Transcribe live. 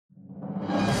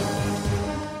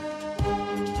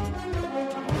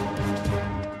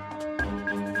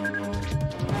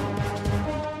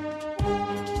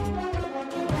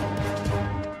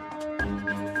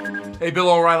Hey,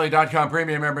 BillO'Reilly.com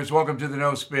premium members, welcome to the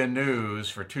No Spin News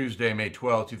for Tuesday, May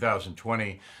 12,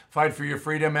 2020. Fight for your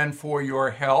freedom and for your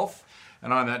health.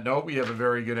 And on that note, we have a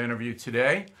very good interview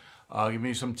today. Give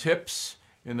me some tips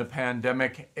in the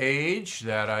pandemic age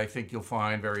that I think you'll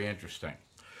find very interesting.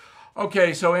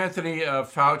 Okay, so Anthony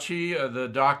Fauci, the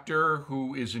doctor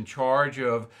who is in charge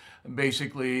of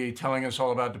basically telling us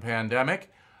all about the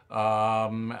pandemic,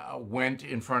 went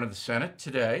in front of the Senate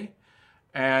today.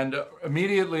 And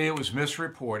immediately it was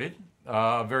misreported,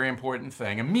 a very important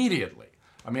thing, immediately.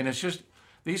 I mean, it's just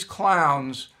these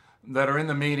clowns that are in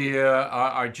the media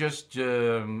are just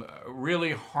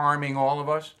really harming all of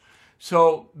us.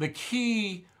 So the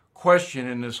key question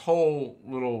in this whole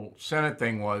little Senate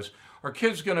thing was, are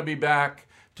kids going to be back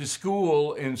to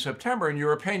school in September, in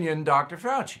your opinion, Dr.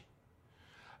 Fauci?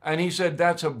 And he said,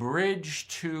 that's a bridge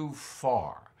too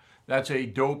far. That's a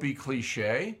dopey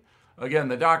cliche. Again,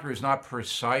 the doctor is not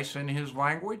precise in his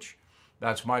language.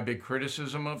 That's my big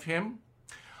criticism of him.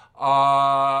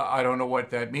 I don't know what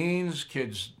that means.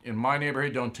 Kids in my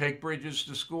neighborhood don't take bridges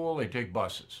to school, they take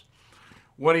buses.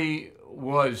 What he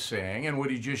was saying and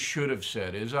what he just should have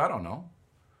said is, I don't know.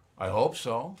 I hope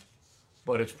so,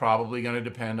 but it's probably going to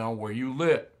depend on where you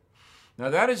live. Now,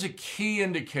 that is a key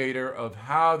indicator of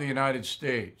how the United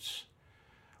States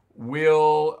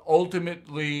will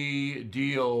ultimately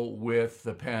deal with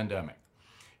the pandemic.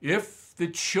 If the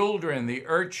children, the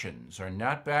urchins, are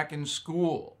not back in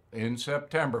school in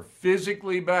September,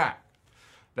 physically back,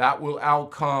 that will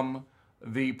outcome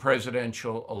the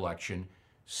presidential election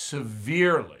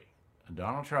severely. And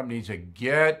Donald Trump needs to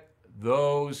get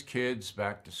those kids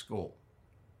back to school.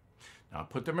 Not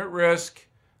put them at risk,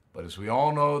 but as we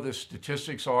all know, the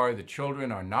statistics are that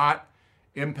children are not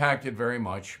impacted very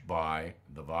much by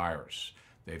the virus.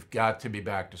 They've got to be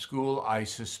back to school. I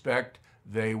suspect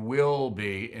they will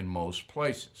be in most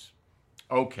places.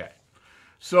 Okay.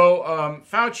 So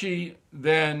Fauci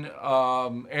then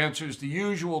answers the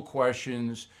usual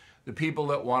questions. The people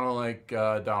that want to make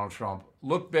Donald Trump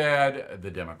look bad,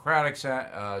 the Democratic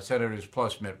senators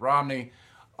plus Mitt Romney,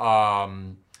 are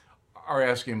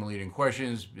asking him leading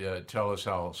questions. Tell us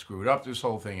how screwed up this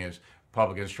whole thing is.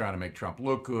 Republicans trying to make Trump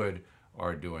look good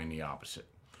are doing the opposite.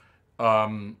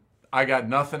 I got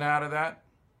nothing out of that.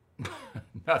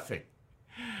 Nothing.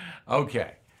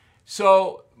 Okay.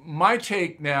 So my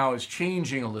take now is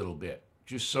changing a little bit,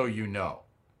 just so you know.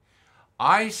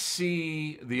 I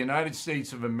see the United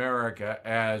States of America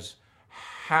as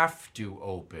have to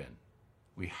open.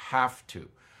 We have to.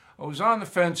 I was on the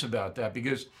fence about that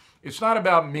because it's not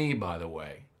about me, by the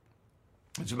way.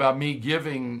 It's about me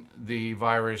giving the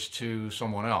virus to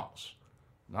someone else.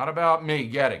 Not about me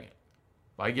getting it.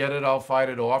 If I get it, I'll fight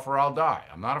it off or I'll die.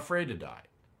 I'm not afraid to die.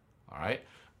 All right?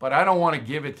 But I don't want to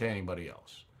give it to anybody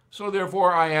else. So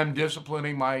therefore, I am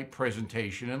disciplining my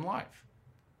presentation in life.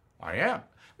 I am.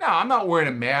 Now, I'm not wearing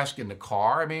a mask in the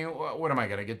car. I mean, what am I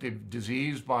going to get the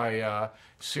disease by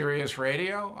Sirius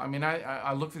Radio? I mean,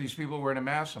 I look for these people wearing a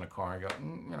mask in a car. I go,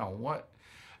 you know, what?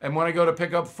 And when I go to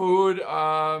pick up food,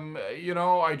 you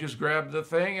know, I just grab the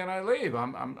thing and I leave.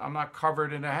 I'm not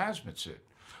covered in a hazmat suit.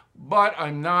 But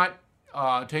I'm not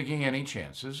taking any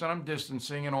chances, and I'm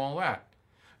distancing and all that.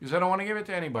 Because I don't want to give it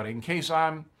to anybody in case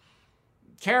I'm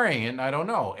carrying it, and I don't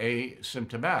know,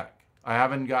 asymptomatic. I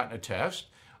haven't gotten a test.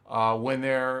 When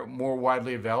they're more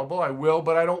widely available, I will,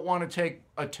 but I don't want to take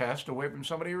a test away from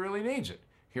somebody who really needs it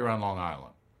here on Long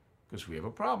Island. Because we have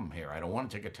a problem here. I don't want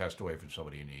to take a test away from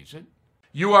somebody who needs it.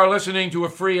 You are listening to a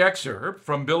free excerpt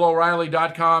from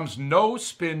BillO'Reilly.com's No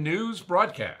Spin News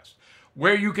broadcast,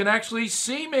 where you can actually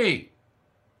see me.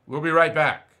 We'll be right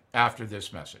back after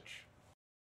this message.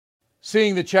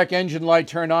 Seeing the check engine light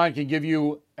turn on can give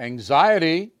you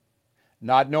anxiety,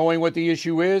 not knowing what the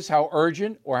issue is, how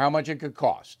urgent, or how much it could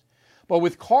cost. But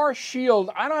with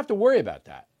CarShield, I don't have to worry about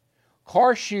that.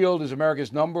 CarShield is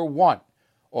America's #1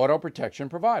 auto protection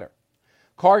provider.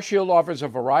 CarShield offers a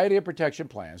variety of protection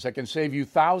plans that can save you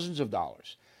thousands of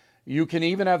dollars. You can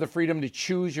even have the freedom to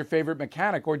choose your favorite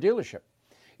mechanic or dealership.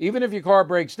 Even if your car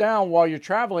breaks down while you're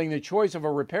traveling, the choice of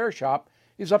a repair shop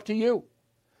is up to you.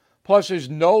 Plus, there's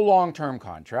no long-term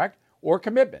contract or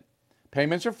commitment.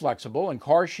 Payments are flexible, and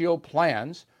CarShield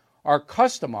plans are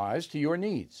customized to your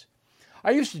needs. I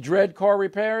used to dread car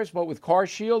repairs, but with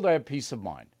CarShield, I have peace of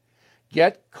mind.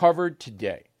 Get covered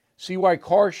today. See why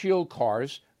CarShield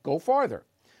cars go farther.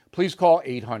 Please call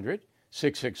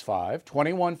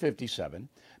 800-665-2157,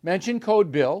 mention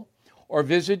code BILL, or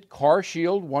visit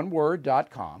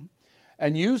carshieldoneword.com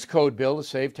and use code BILL to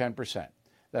save 10%.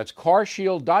 That's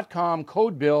carshield.com,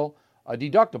 code BILL. A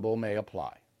deductible may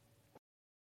apply.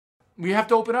 We have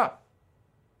to open up.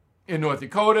 in North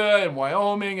Dakota and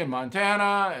Wyoming and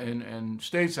Montana and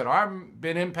states that aren't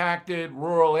been impacted,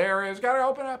 rural areas, got to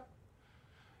open up.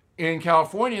 In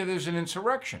California, there's an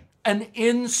insurrection. An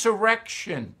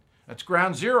insurrection. That's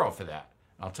ground zero for that.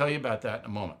 I'll tell you about that in a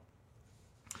moment.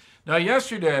 Now,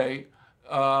 yesterday,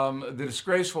 the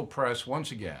disgraceful press,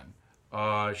 once again,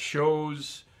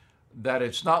 shows that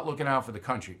it's not looking out for the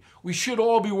country. We should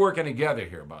all be working together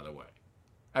here, by the way,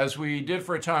 as we did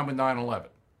for a time with 9/11.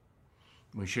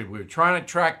 We're trying to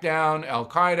track down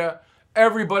Al-Qaeda.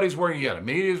 Everybody's working together.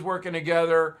 Media's working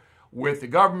together with the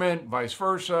government, vice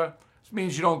versa. This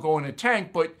means you don't go in a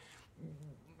tank, but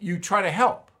you try to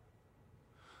help.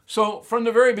 So from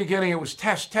the very beginning, it was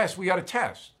test. We got to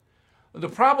test. The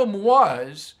problem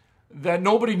was that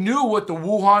nobody knew what the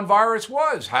Wuhan virus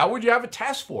was. How would you have a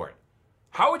test for it?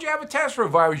 How would you have a test for a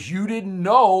virus you didn't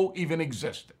know even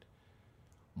existed?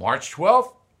 March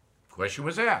 12th, question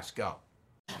was asked. Go.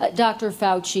 Dr.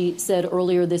 Fauci said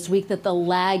earlier this week that the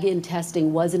lag in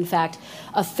testing was, in fact,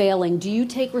 a failing. Do you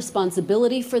take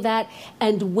responsibility for that?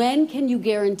 And when can you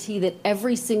guarantee that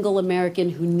every single American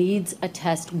who needs a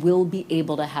test will be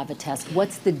able to have a test?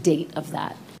 What's the date of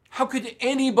that? How could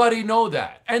anybody know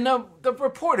that? And the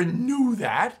reporter knew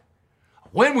that.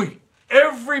 When will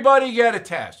everybody get a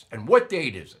test? And what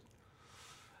date is it?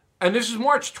 And this is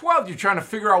March 12th. You're trying to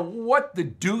figure out what the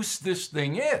deuce this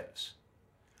thing is.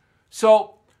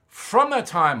 So from that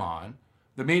time on,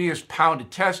 the media's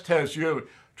pounded test.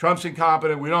 Trump's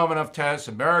incompetent. We don't have enough tests.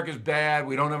 America's bad.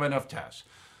 We don't have enough tests.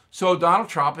 So Donald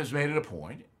Trump has made it a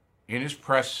point in his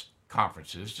press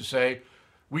conferences to say,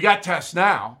 we got tests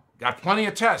now. Got plenty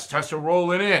of tests. Tests are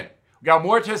rolling in. We got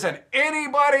more tests than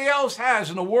anybody else has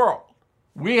in the world.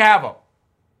 We have them.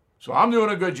 So I'm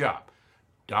doing a good job.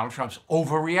 Donald Trump's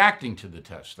overreacting to the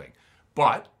test thing.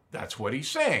 But that's what he's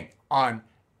saying on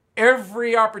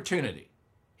every opportunity.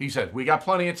 He said, we got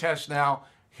plenty of tests now.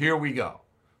 Here we go.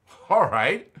 All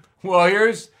right. Well,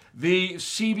 here's the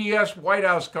CBS White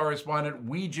House correspondent,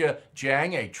 Weijia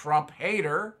Jiang, a Trump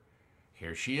hater.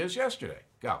 Here she is yesterday.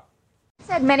 Go.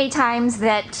 Said many times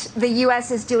that the U.S.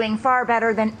 is doing far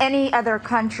better than any other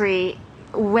country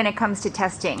when it comes to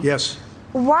testing. Yes.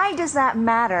 Why does that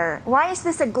matter? Why is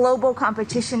this a global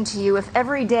competition to you if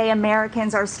everyday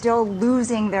Americans are still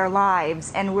losing their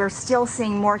lives and we're still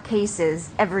seeing more cases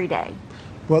every day?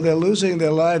 Well, they're losing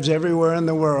their lives everywhere in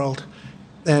the world.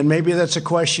 And maybe that's a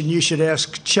question you should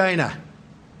ask China.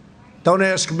 Don't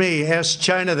ask me, ask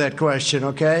China that question,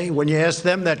 okay? When you ask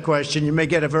them that question, you may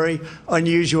get a very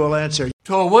unusual answer.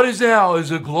 So what is now? Is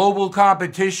a global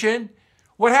competition?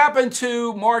 What happened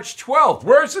to March 12th?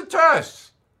 Where's the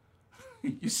test?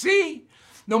 You see,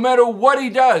 no matter what he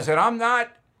does, and I'm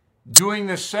not doing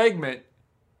this segment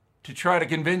to try to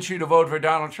convince you to vote for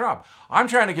Donald Trump. I'm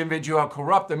trying to convince you how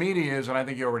corrupt the media is, and I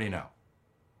think you already know.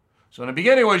 So in the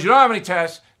beginning was, you don't have any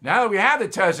tests. Now that we have the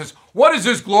tests, it's, what is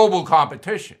this global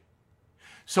competition?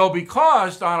 So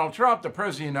because Donald Trump, the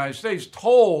President of the United States,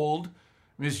 told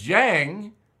Ms.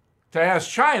 Jiang to ask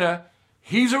China,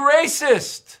 he's a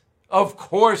racist. Of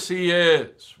course he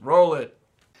is. Roll it.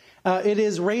 It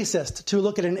is racist to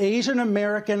look at an Asian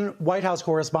American White House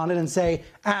correspondent and say,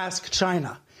 ask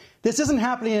China. This isn't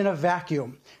happening in a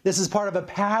vacuum. This is part of a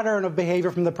pattern of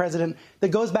behavior from the president that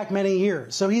goes back many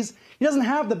years. So he doesn't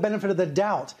have the benefit of the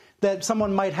doubt that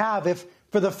someone might have if,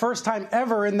 for the first time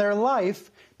ever in their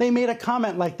life, they made a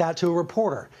comment like that to a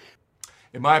reporter.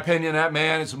 In my opinion, that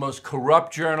man is the most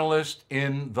corrupt journalist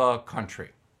in the country.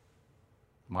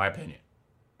 My opinion.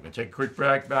 I'm going to take a quick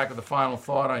break back with the final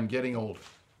thought on getting older.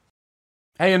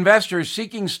 Hey, investors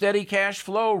seeking steady cash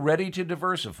flow, ready to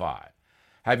diversify.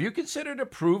 Have you considered a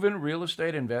proven real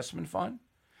estate investment fund?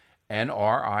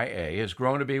 NRIA has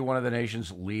grown to be one of the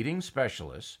nation's leading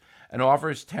specialists and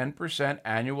offers 10%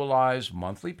 annualized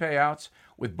monthly payouts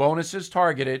with bonuses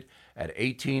targeted at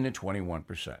 18 to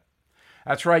 21%.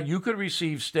 That's right, you could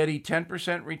receive steady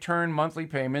 10% return monthly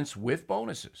payments with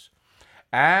bonuses.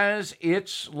 As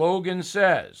its slogan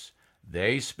says,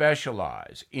 they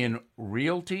specialize in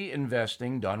realty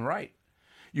investing done right.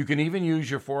 You can even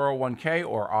use your 401k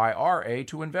or IRA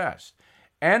to invest.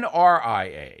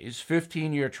 NRIA's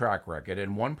 15-year track record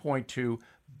and $1.2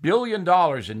 billion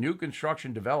in new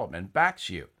construction development backs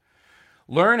you.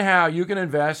 Learn how you can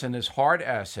invest in this hard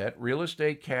asset real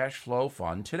estate cash flow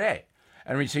fund today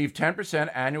and receive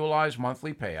 10% annualized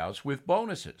monthly payouts with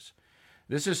bonuses.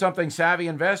 This is something savvy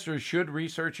investors should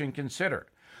research and consider.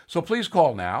 So please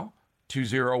call now,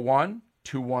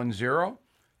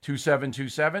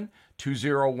 201-210-2727,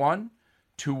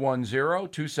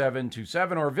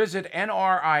 201-210-2727, or visit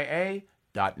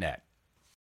nria.net.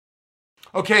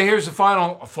 Okay, here's the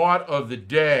final thought of the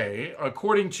day.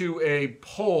 According to a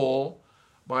poll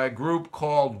by a group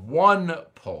called One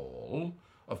Poll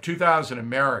of 2,000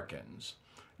 Americans,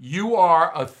 you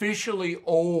are officially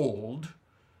old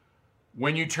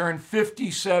when you turn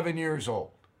 57 years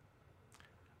old.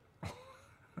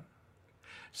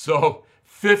 So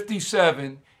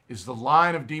 57 is the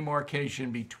line of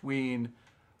demarcation between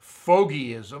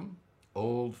fogeyism,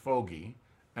 old fogey,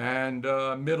 and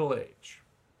middle age.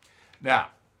 Now,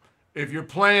 if you're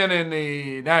playing in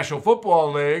the National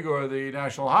Football League or the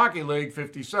National Hockey League,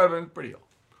 57 is pretty old.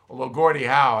 Although Gordie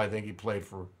Howe, I think he played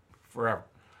for forever.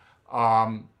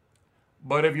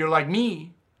 But if you're like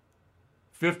me,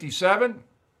 57,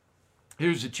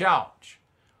 here's the challenge.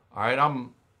 All right,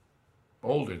 I'm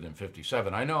older than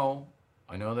 57. I know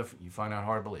that you find that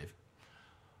hard to believe.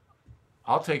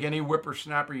 I'll take any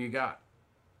whippersnapper you got.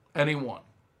 Anyone.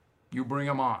 You bring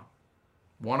them on.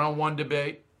 One-on-one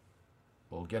debate.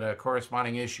 We'll get a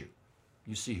corresponding issue.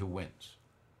 You see who wins.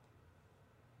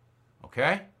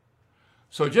 Okay?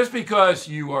 So just because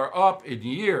you are up in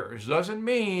years doesn't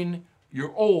mean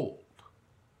you're old.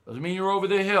 Doesn't mean you're over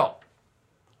the hill.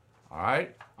 All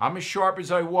right? I'm as sharp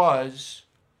as I was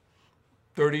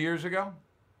 30 years ago.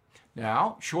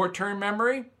 Now, short-term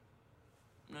memory,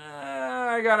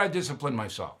 I got to discipline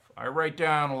myself. I write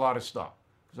down a lot of stuff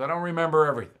because I don't remember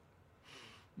everything.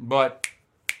 But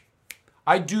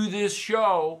I do this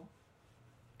show,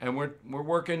 and we're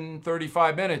working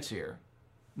 35 minutes here.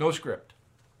 No script.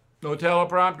 No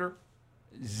teleprompter.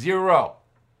 Zero.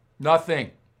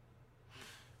 Nothing.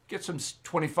 Get some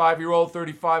 25-year-old,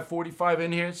 35, 45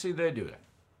 in here and see if they do that.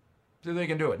 See if they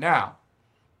can do it. Now,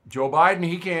 Joe Biden,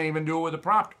 he can't even do it with a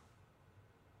prompter.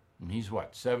 And he's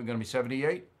what, going to be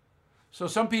 78? So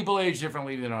some people age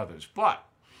differently than others. But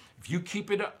if you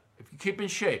keep it up, if you keep in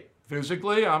shape,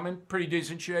 physically, I'm in pretty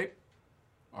decent shape.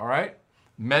 All right?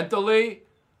 Mentally,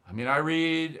 I mean, I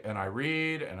read and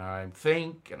I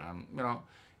think and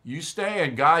you stay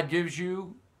and God gives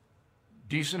you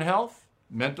decent health,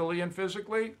 mentally and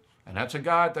physically, and that's a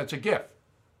gift.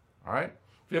 All right?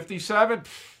 57,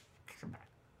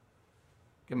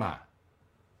 come on.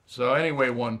 So anyway,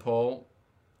 One Poll,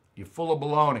 you're full of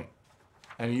baloney.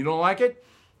 And you don't like it?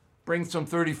 Bring some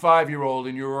 35-year-old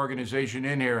in your organization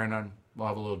in here and we'll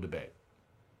have a little debate.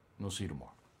 We'll see you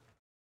tomorrow.